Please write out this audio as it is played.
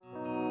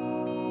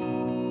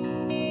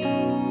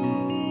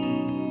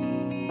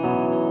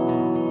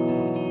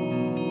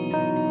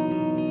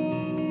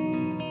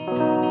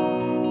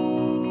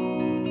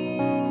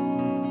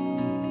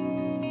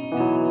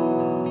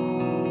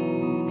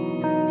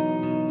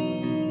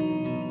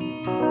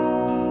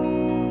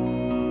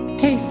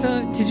Hey,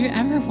 so did you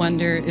ever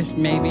wonder if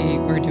maybe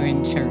we're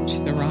doing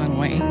church the wrong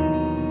way?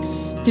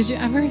 Did you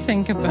ever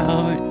think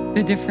about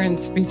the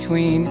difference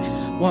between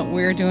what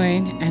we're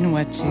doing and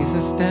what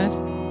Jesus did?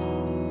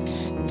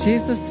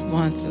 Jesus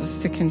wants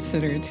us to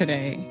consider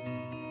today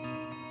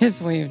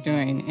his way of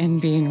doing and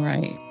being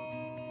right.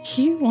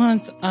 He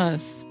wants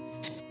us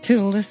to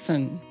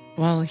listen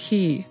while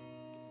he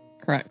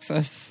corrects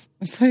us.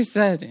 So he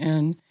said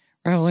in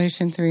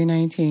Revelation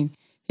 3:19,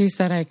 he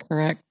said, I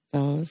correct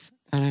those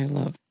that I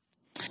love.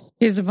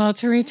 He's about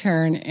to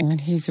return,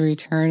 and he's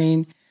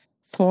returning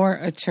for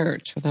a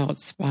church without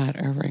spot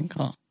or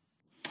wrinkle.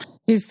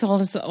 He's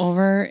told us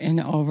over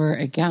and over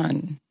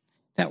again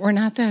that we're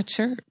not that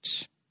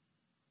church,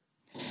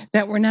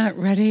 that we're not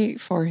ready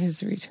for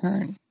his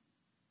return.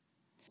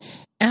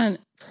 And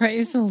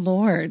praise the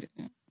Lord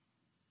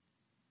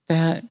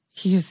that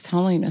he is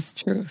telling us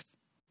truth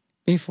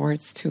before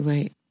it's too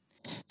late.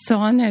 So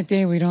on that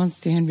day, we don't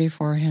stand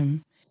before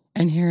him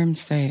and hear him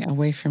say,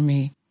 away from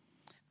me,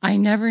 I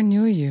never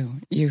knew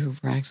you, you who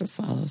practice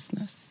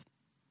lawlessness.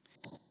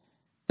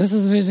 This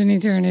is Vision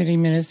Eternity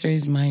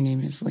Ministries. My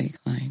name is Lee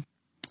Klein.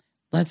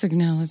 Let's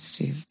acknowledge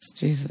Jesus.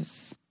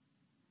 Jesus,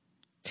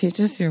 teach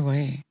us your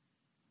way.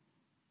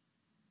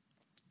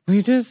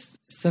 We just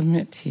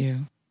submit to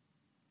you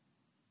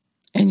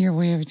and your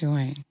way of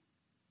doing.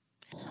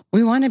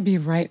 We want to be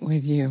right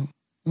with you.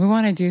 We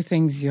want to do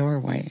things your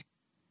way,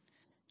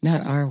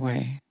 not our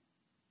way.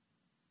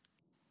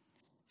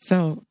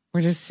 So we're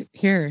just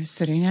here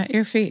sitting at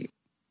your feet,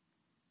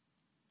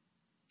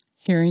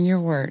 hearing your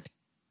word,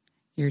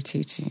 your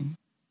teaching.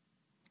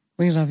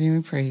 We love you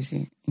and praise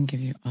you and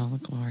give you all the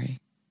glory.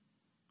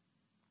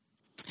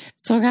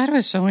 So God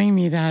was showing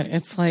me that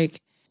it's like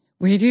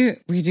we do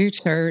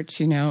church,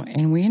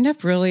 and we end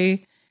up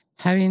really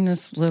having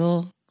this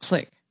little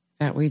clique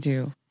that we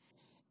do.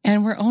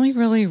 And we're only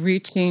really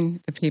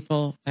reaching the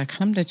people that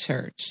come to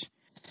church,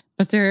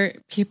 but there are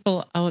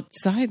people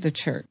outside the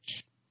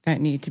church that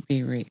need to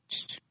be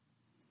reached.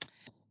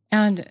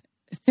 And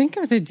think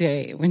of the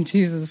day when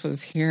Jesus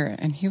was here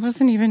and he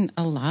wasn't even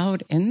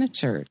allowed in the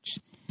church.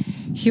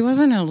 He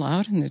wasn't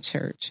allowed in the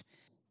church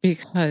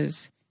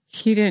because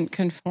he didn't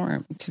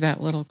conform to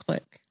that little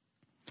clique.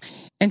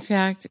 In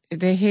fact,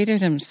 they hated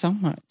him so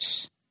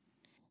much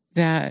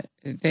that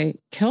they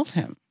killed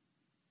him.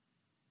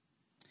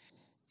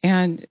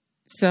 And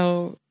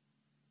so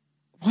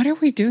what are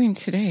we doing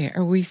today?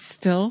 Are we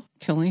still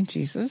killing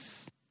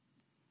Jesus?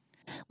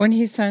 When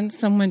he sends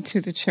someone to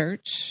the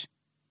church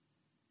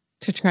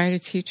to try to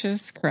teach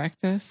us,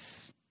 correct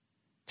us,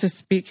 to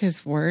speak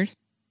his word,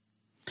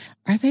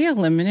 are they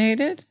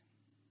eliminated?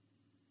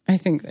 I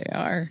think they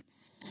are.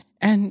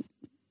 And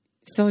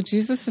so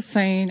Jesus is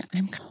saying,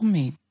 I'm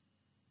coming.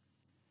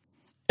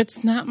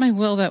 It's not my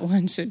will that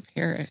one should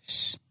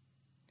perish.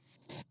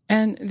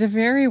 And the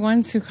very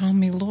ones who call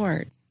me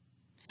Lord,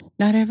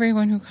 not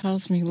everyone who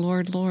calls me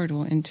Lord, Lord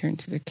will enter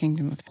into the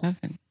kingdom of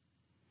heaven,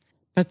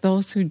 but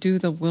those who do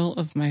the will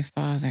of my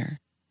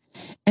Father.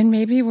 And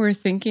maybe we're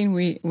thinking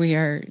we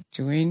are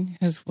doing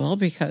his will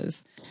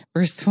because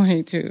verse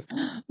 22,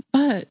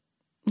 but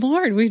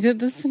Lord, we did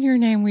this in your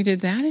name. We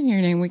did that in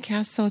your name. We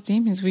cast out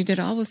demons. We did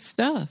all this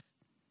stuff.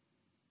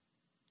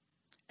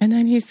 And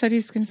then he said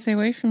he's going to say,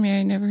 away from me,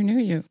 I never knew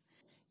you,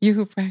 you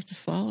who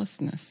practice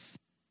lawlessness.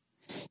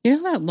 You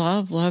know that law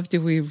of love, do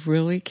we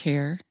really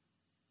care?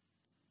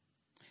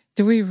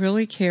 Do we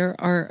really care?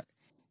 Or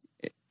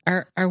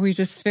are we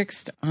just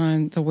fixed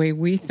on the way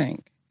we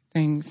think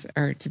things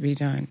are to be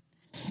done?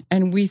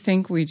 And we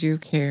think we do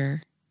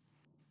care.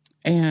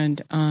 And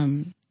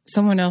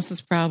someone else's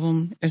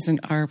problem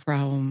isn't our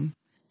problem.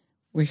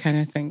 We kind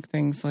of think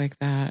things like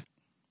that.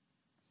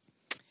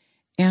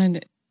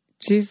 And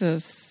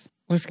Jesus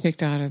was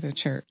kicked out of the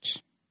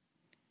church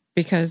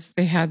because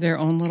they had their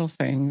own little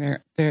thing,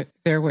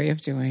 their way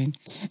of doing.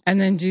 And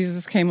then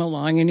Jesus came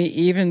along and he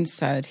even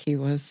said he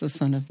was the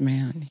Son of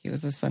Man. He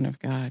was the Son of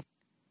God.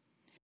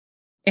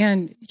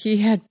 And he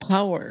had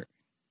power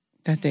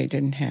that they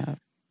didn't have.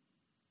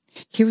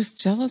 He was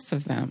jealous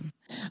of them.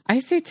 I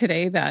see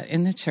today that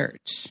in the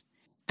church,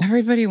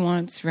 everybody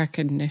wants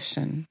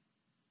recognition.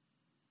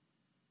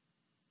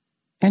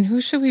 And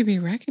who should we be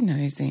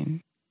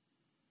recognizing?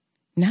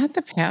 Not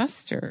the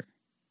pastor,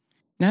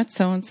 not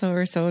so-and-so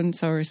or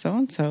so-and-so or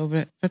so-and-so,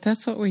 but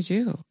that's what we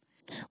do.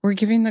 We're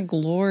giving the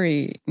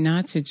glory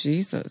not to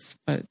Jesus,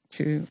 but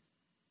to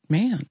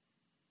man.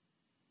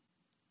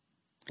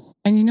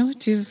 And you know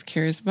what Jesus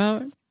cares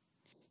about?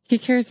 He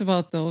cares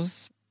about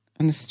those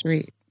on the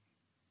street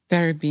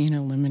that are being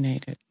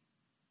eliminated.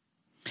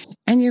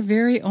 And your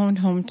very own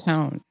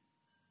hometown.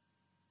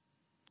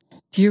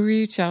 Do you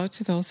reach out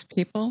to those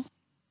people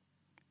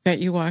that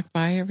you walk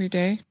by every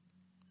day?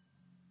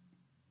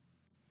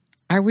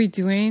 Are we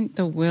doing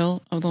the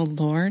will of the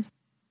Lord?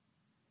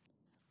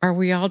 Are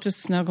we all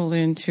just snuggled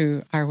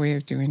into our way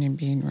of doing and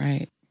being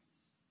right?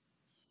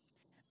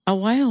 A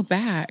while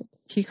back,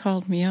 he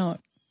called me out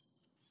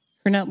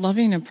for not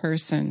loving a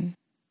person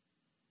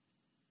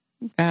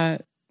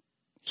that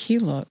he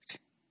looked,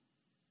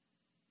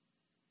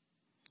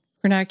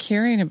 for not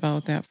caring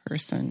about that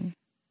person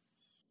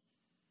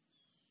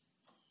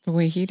the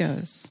way he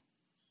does.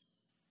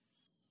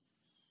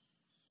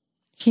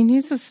 He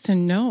needs us to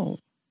know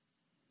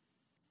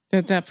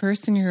that that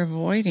person you're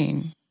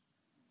avoiding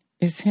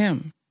is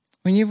him.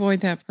 When you avoid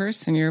that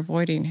person, you're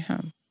avoiding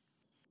him.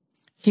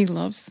 He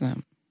loves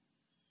them.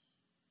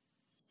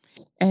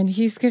 And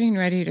he's getting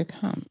ready to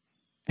come.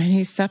 And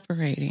he's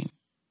separating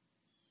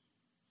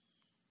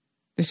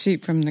the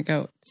sheep from the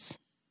goats.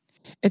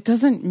 It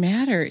doesn't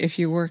matter if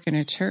you work in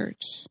a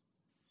church.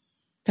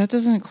 That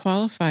doesn't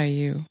qualify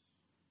you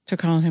to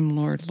call him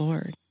Lord,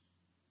 Lord.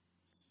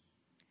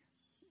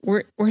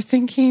 We're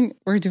thinking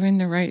we're doing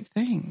the right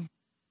thing.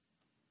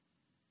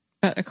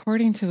 But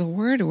according to the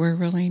word, we're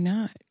really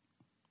not.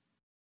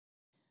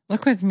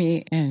 Look with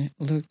me in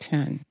Luke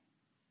 10.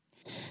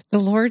 The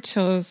Lord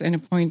chose and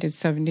appointed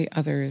 70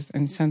 others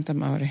and sent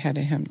them out ahead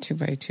of him 2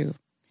 by 2,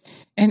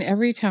 in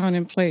every town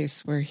and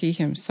place where he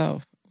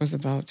himself was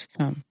about to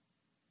come.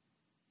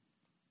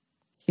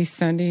 He's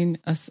sending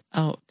us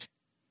out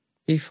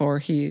before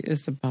he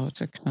is about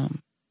to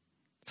come.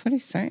 That's what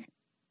he's saying.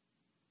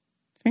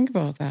 Think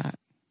about that.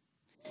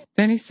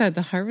 Then he said,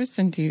 the harvest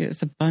indeed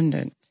is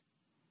abundant,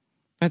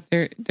 but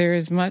there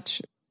is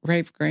much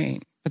ripe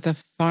grain, but the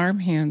farm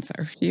hands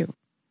are few.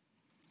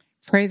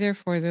 Pray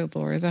therefore the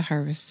Lord of the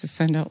harvest to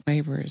send out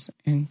laborers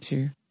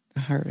into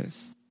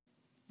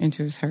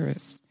his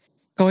harvest.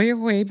 Go your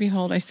way,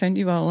 behold, I send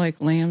you out like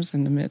lambs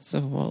in the midst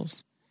of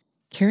wolves.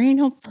 Carry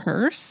no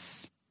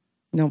purse,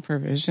 no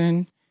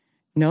provision,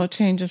 no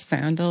change of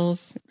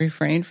sandals.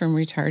 Refrain from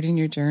retarding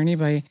your journey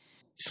by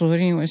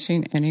saluting and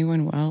wishing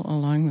anyone well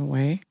along the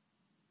way.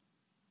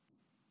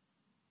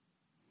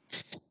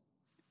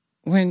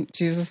 When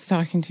Jesus was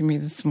talking to me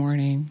this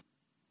morning,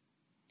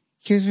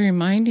 he was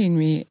reminding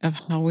me of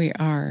how we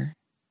are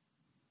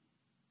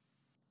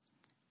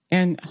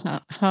and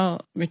how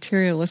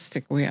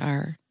materialistic we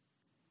are,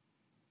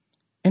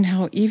 and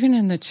how even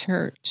in the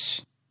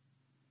church,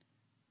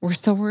 we're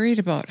so worried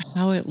about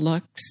how it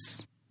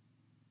looks.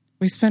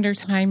 We spend our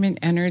time and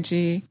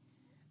energy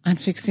on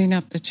fixing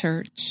up the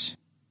church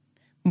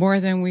more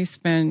than we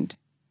spend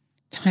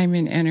time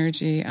and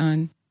energy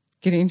on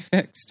getting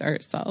fixed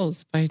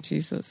ourselves by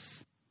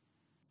Jesus.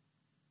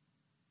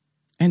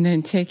 And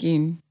then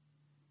taking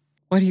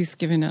what he's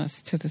given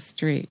us to the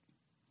street.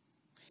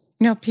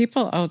 You know,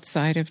 people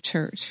outside of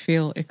church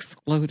feel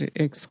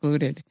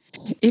excluded.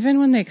 Even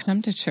when they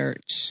come to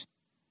church,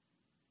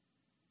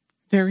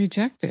 they're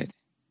rejected,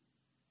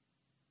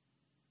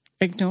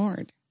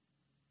 ignored.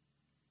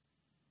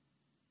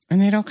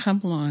 And they don't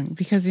come along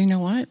because you know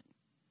what?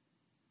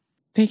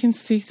 They can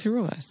see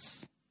through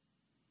us.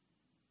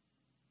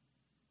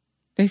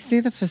 They see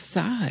the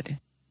facade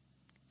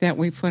that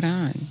we put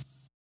on.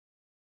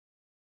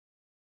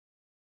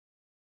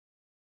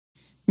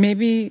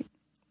 Maybe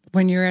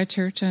when you're at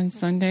church on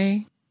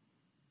Sunday,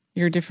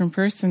 you're a different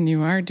person than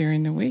you are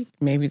during the week.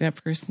 Maybe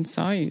that person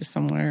saw you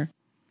somewhere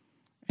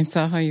and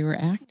saw how you were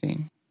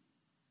acting.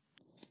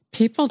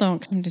 People don't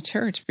come to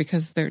church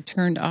because they're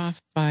turned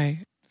off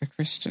by the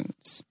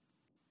Christians.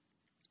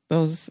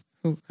 Those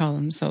who call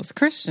themselves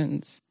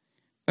Christians,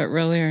 but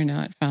really are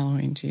not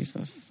following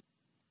Jesus.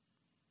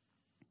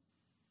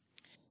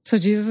 So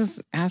Jesus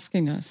is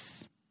asking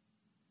us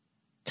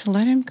to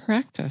let him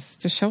correct us,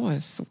 to show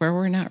us where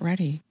we're not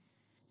ready,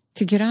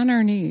 to get on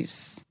our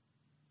knees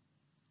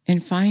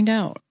and find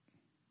out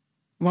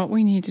what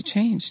we need to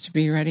change to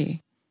be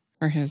ready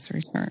for his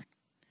return.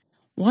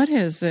 What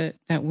is it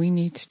that we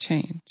need to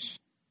change?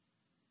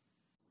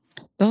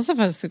 Those of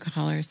us who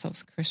call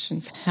ourselves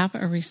Christians have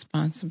a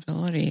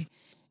responsibility,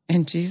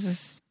 and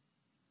Jesus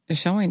is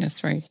showing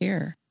us right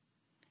here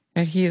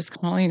that he is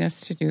calling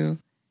us to do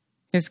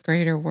his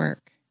greater work.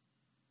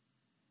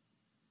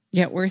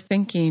 Yet we're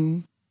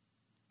thinking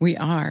we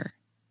are,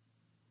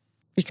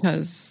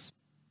 because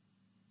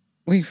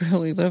we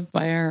really live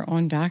by our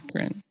own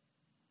doctrine.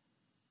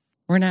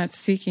 We're not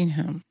seeking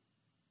him.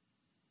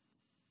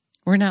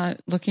 We're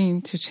not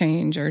looking to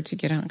change or to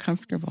get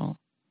uncomfortable.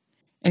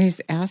 And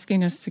he's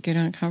asking us to get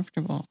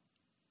uncomfortable.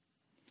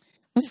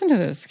 Listen to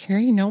this.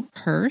 Carry no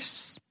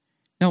purse,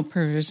 no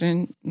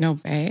provision, no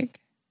bag.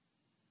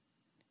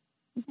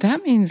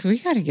 That means we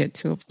got to get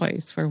to a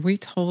place where we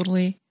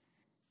totally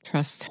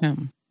trust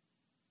him.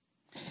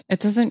 It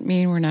doesn't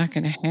mean we're not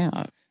going to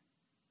have.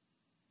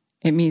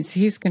 It means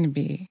he's going to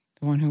be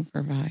the one who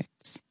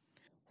provides.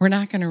 We're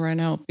not going to run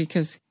out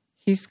because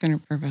he's going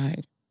to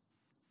provide.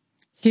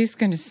 He's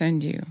going to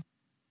send you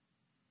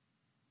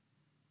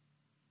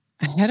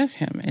ahead of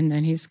him, and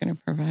then he's going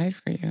to provide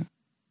for you.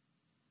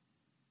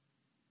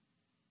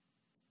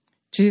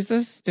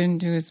 Jesus didn't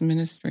do his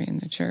ministry in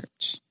the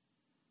church.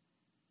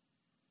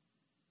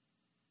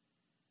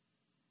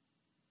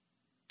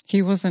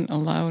 He wasn't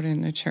allowed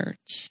in the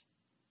church.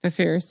 The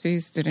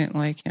Pharisees didn't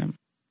like him.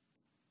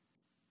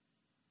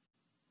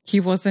 He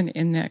wasn't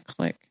in that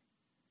clique.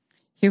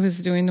 He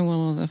was doing the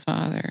will of the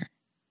Father.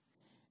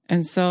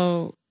 And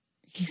so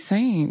he's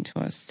saying to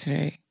us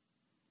today,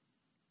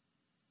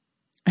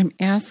 I'm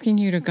asking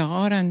you to go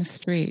out on the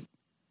street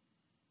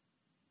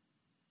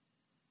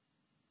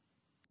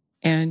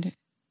and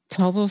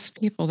tell those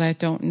people that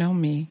don't know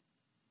me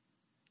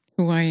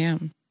who I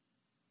am.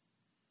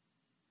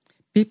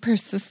 Be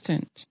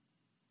persistent.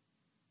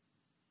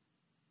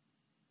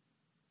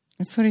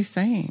 That's what he's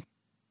saying.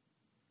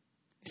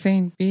 He's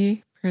saying,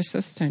 be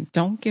persistent.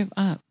 Don't give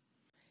up.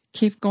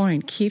 Keep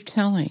going. Keep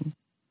telling.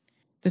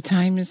 The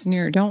time is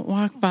near. Don't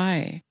walk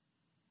by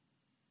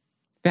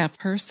that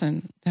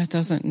person that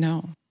doesn't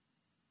know.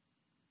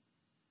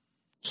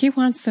 He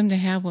wants them to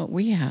have what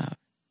we have.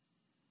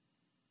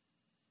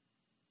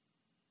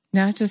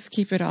 Not just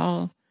keep it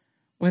all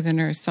within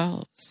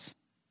ourselves.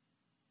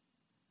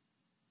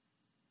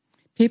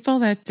 People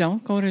that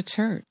don't go to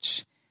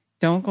church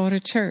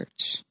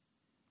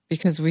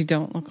because we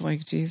don't look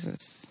like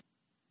Jesus.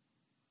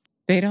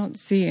 They don't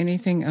see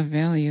anything of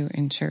value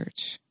in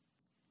church.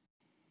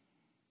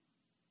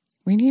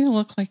 We need to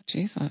look like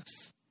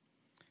Jesus.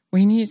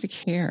 We need to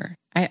care.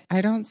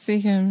 I don't see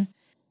him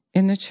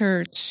in the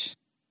church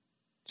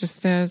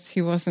just as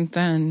he wasn't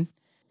then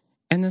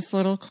in this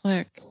little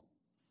clique.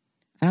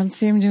 I don't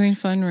see him doing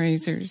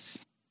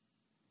fundraisers.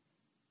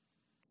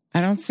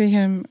 I don't see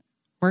him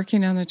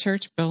working on the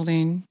church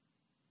building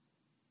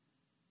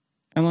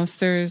unless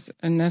there's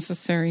a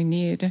necessary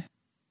need.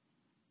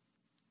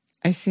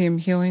 I see him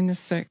healing the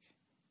sick,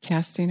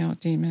 casting out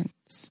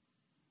demons,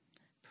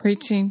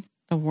 preaching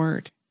the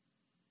word,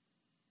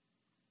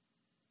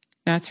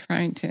 not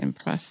trying to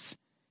impress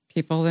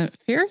people that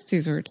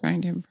Pharisees were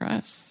trying to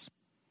impress.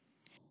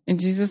 And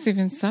Jesus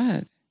even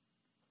said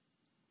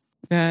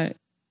that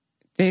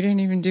they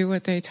didn't even do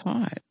what they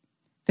taught.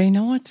 They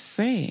know what to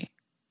say.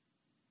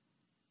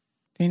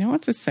 They know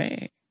what to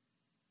say,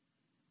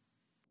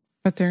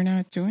 but they're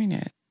not doing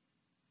it.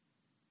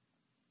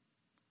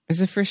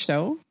 Is it for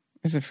show?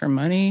 Is it for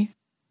money?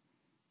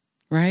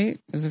 Right?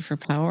 Is it for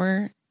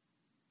power?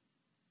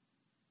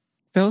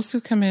 Those who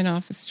come in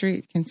off the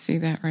street can see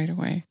that right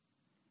away.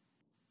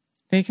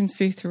 They can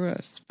see through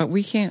us, but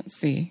we can't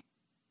see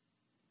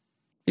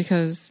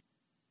because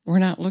we're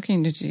not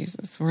looking to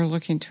Jesus. We're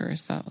looking to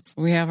ourselves.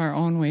 We have our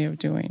own way of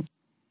doing.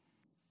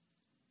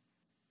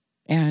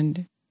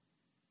 And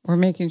we're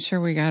making sure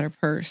we got our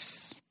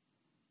purse.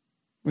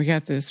 We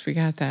got this, we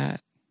got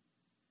that.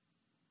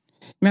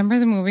 Remember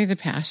the movie The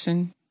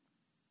Passion?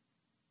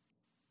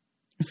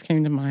 This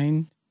came to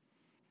mind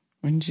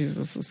when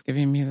Jesus was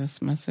giving me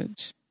this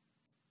message.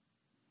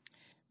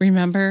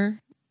 Remember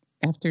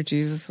after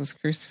Jesus was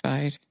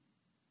crucified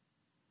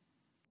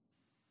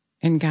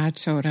and God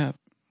showed up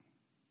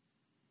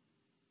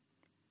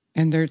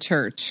and their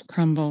church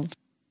crumbled.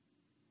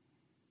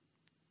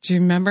 Do you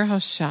remember how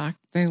shocked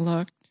they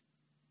looked?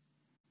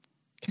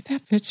 Get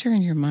that picture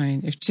in your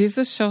mind. If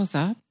Jesus shows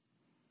up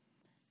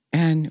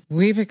and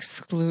we've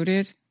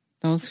excluded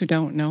those who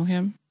don't know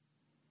him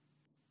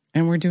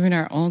and we're doing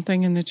our own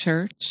thing in the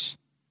church,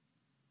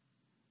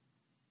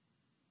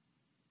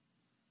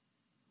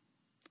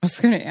 what's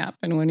going to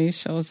happen when he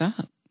shows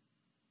up?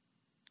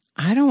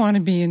 I don't want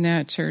to be in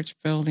that church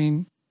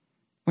building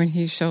when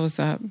he shows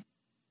up.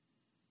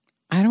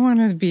 I don't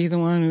want to be the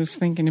one who's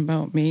thinking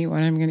about me,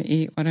 what I'm going to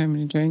eat, what I'm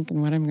going to drink,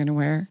 and what I'm going to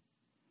wear.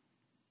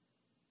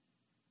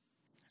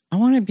 I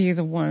want to be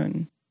the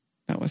one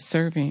that was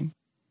serving,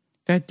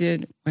 that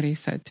did what he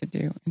said to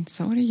do. And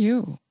so do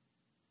you.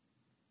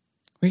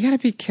 We got to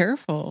be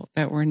careful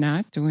that we're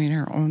not doing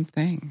our own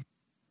thing.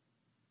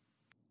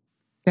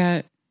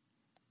 That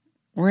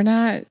we're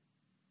not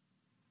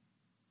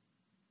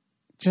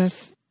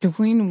just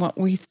doing what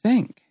we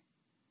think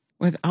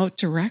without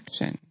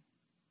direction.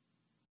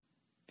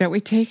 That we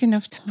take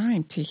enough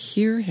time to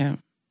hear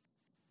him.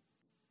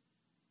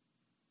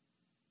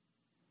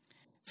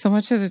 So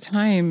much of the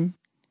time,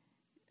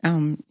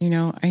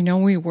 I know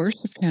we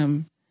worship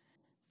him,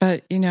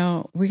 but,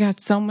 we got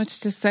so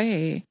much to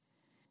say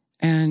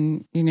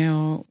and,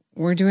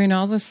 we're doing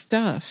all this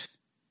stuff.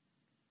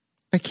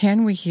 But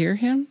can we hear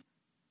him?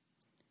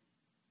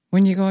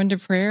 When you go into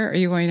prayer, are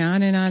you going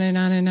on and on and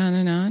on and on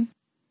and on,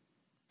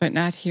 but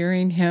not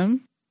hearing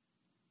him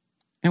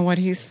and what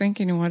he's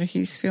thinking and what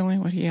he's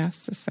feeling, what he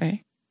has to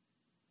say?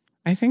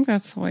 I think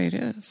that's the way it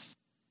is.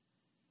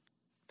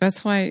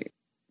 That's why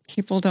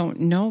people don't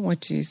know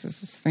what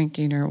Jesus is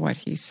thinking or what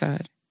he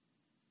said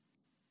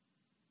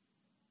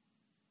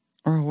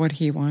or what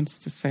he wants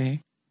to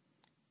say,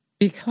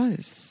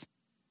 because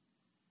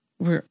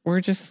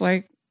we're just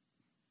like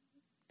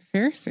the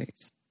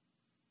Pharisees.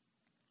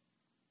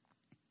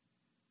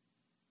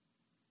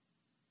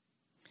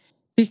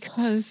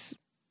 Because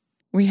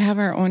we have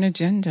our own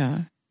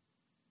agenda.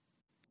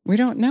 We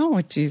don't know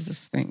what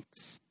Jesus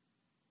thinks.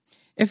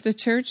 If the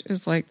church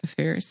is like the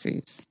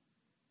Pharisees,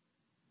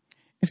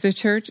 if the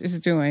church is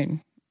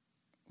doing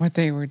what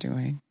they were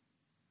doing,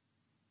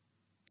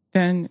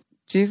 then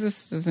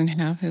Jesus doesn't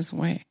have his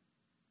way.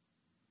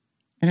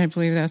 And I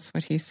believe that's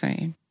what he's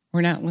saying.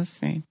 We're not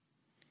listening.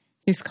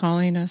 He's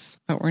calling us,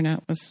 but we're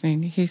not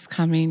listening. He's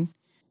coming,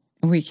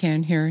 and we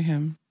can't hear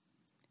him.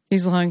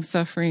 He's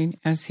long-suffering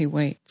as he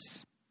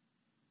waits.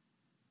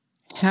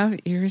 Have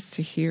ears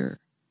to hear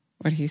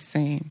what he's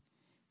saying.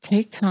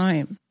 Take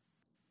time.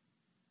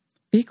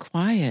 Be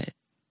quiet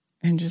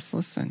and just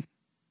listen.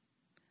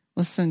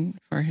 Listen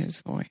for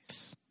his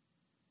voice.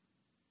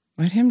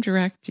 Let him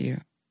direct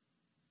you.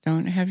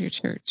 Don't have your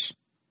church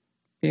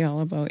be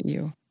all about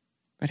you,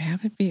 but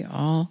have it be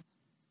all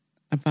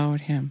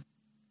about him.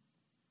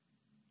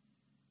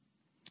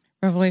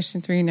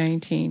 Revelation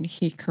 3:19,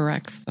 he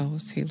corrects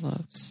those he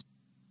loves.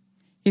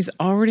 He's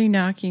already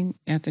knocking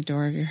at the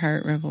door of your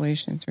heart,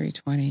 Revelation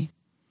 3:20.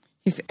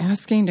 He's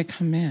asking to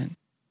come in.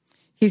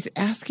 He's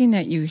asking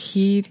that you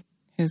heed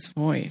his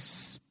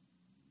voice.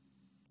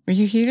 Will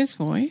you heed his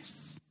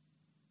voice?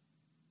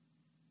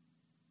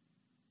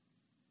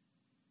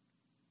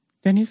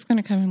 Then he's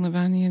going to come and live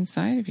on the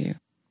inside of you.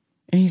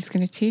 And he's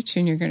going to teach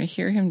you, and you're going to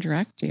hear him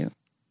direct you.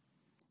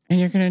 And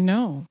you're going to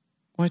know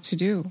what to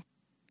do,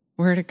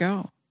 where to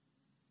go.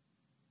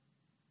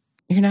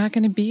 You're not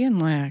going to be in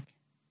lack.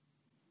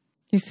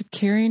 He said,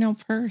 carry no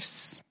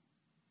purse.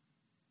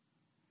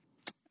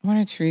 I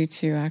wanted to read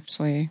to you,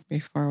 actually,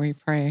 before we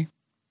pray.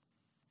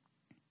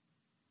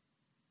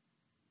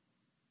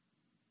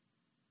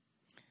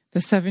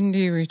 The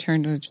 70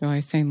 returned with joy,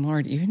 saying,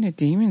 Lord, even the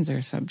demons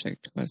are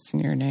subject to us in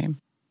your name.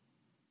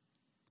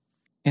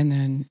 And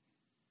then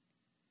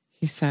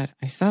he said,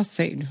 I saw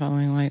Satan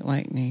falling like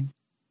lightning,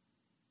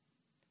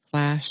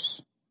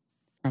 flash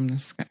from the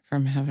sky,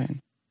 from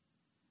heaven.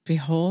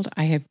 Behold,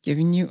 I have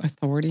given you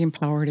authority and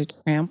power to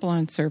trample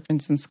on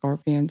serpents and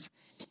scorpions,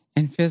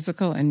 and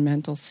physical and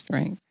mental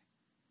strength,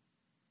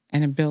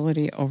 and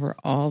ability over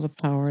all the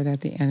power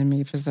that the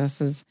enemy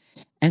possesses,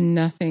 and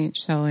nothing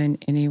shall in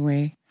any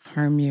way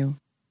harm you.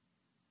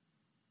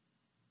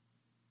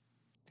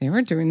 They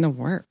were doing the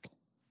work.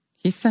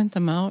 He sent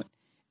them out,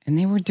 and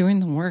they were doing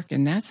the work,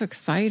 and that's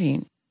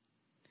exciting.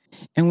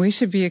 And we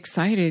should be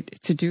excited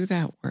to do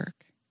that work.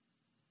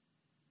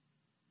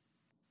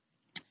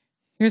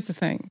 Here's the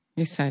thing.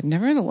 He said,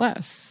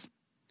 nevertheless,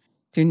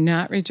 do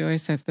not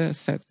rejoice at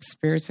this, that the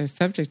spirits are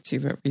subject to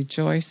you, but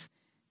rejoice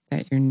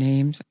that your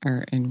names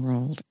are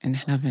enrolled in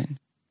heaven.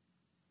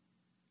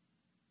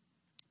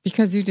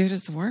 Because you did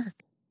his work.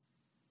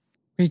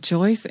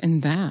 Rejoice in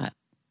that.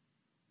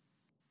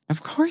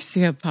 Of course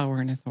you have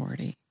power and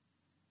authority.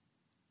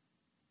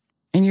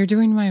 And you're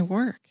doing my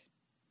work.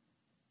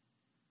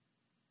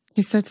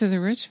 He said to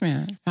the rich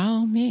man,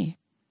 follow me.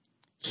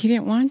 He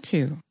didn't want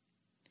to.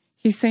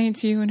 He's saying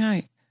to you and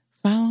I,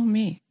 follow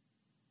me.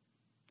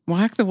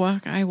 Walk the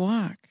walk I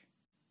walk.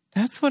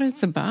 That's what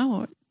it's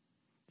about.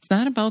 It's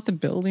not about the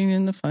building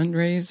and the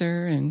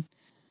fundraiser and,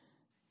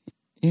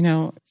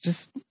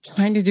 just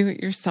trying to do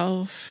it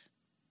yourself.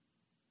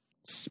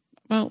 It's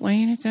about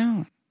laying it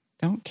down.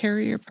 Don't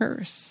carry your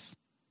purse.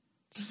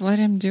 Just let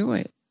him do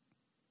it.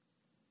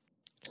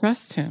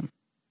 Trust him.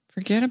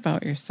 Forget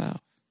about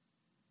yourself.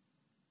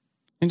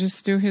 And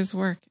just do his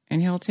work.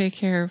 And he'll take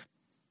care of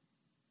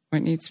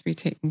what needs to be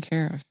taken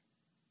care of.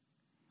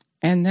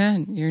 And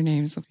then your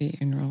names will be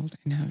enrolled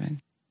in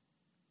heaven.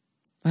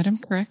 Let him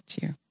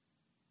correct you.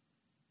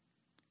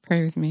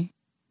 Pray with me.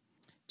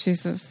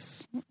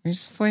 Jesus, we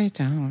just lay it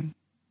down.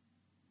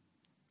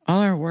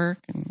 All our work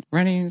and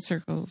running in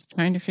circles,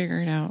 trying to figure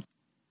it out.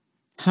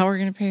 How we're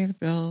going to pay the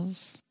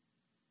bills.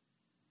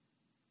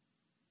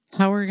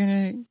 How we're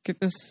going to get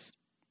this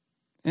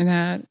and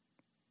that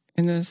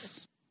and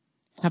this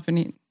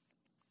happening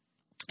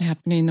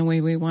the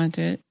way we want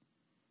it.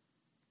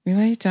 We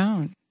lay it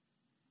down.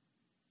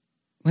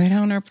 Lay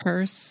down our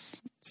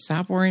purse.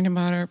 Stop worrying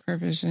about our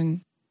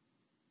provision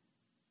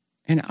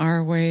and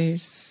our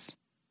ways.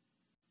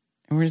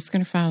 And we're just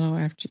going to follow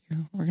after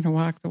you. We're going to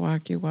walk the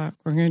walk you walk.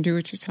 We're going to do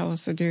what you tell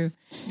us to do.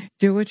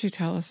 Do what you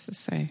tell us to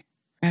say.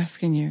 We're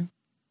asking you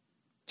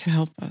to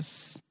help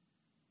us.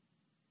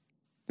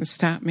 To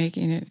stop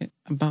making it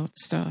about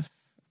stuff,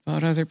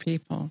 about other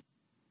people.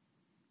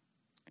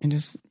 And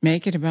just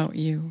make it about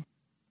you.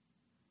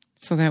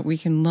 So that we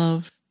can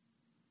love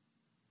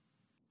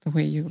the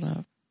way you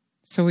love.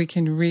 So we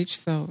can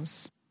reach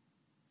those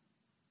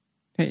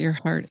that your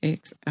heart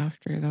aches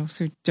after, those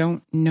who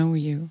don't know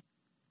you.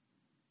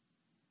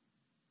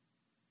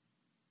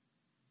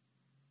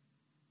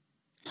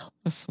 Help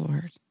us,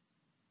 Lord.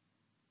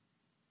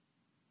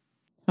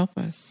 Help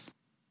us.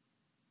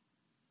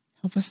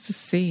 Help us to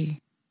see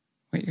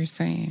what you're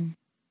saying.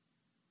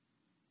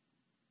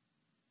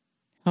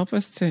 Help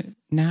us to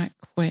not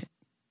quit.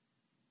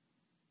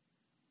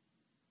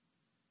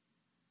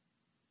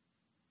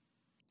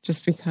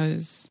 Just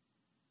because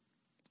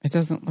it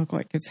doesn't look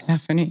like it's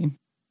happening.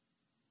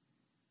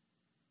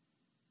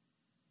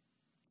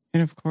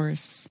 And of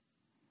course,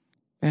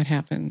 that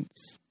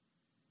happens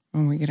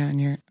when we get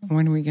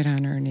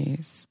on our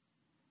knees.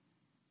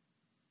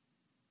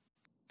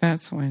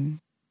 That's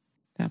when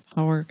that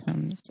power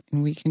comes,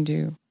 and we can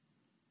do,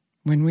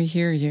 when we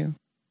hear you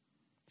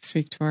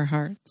speak to our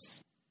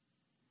hearts.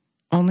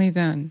 Only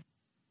then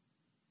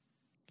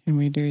can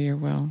we do your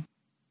will.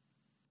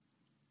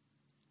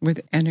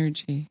 With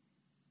energy.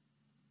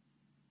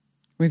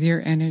 With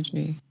your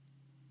energy.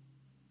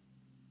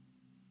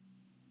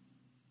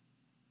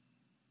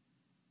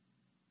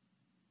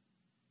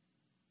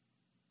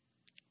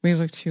 We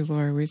look to you,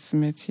 Lord. We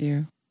submit to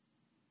you.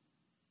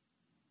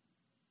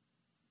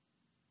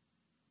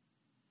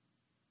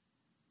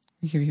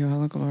 We give you all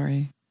the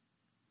glory.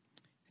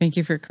 Thank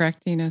you for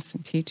correcting us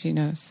and teaching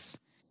us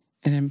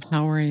and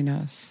empowering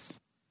us,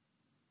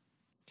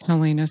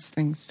 telling us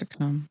things to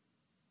come,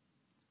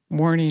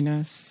 warning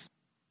us.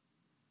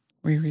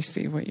 We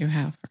receive what you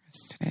have for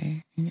us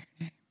today in your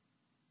name.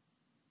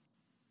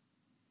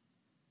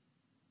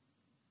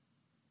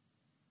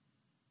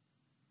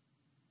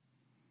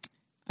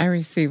 I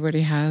receive what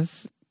he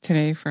has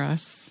today for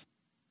us.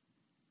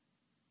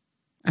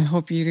 I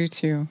hope you do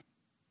too.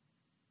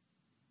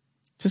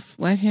 Just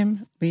let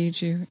him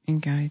lead you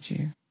and guide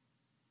you.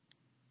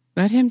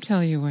 Let him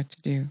tell you what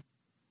to do.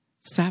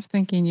 Stop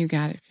thinking you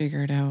got it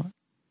figured out.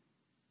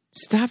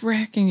 Stop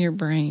racking your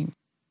brain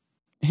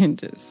and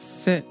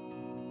just sit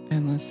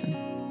and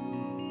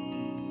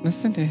listen.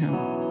 Listen to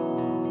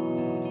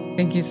him.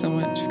 Thank you so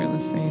much for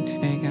listening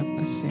today. God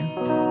bless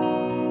you.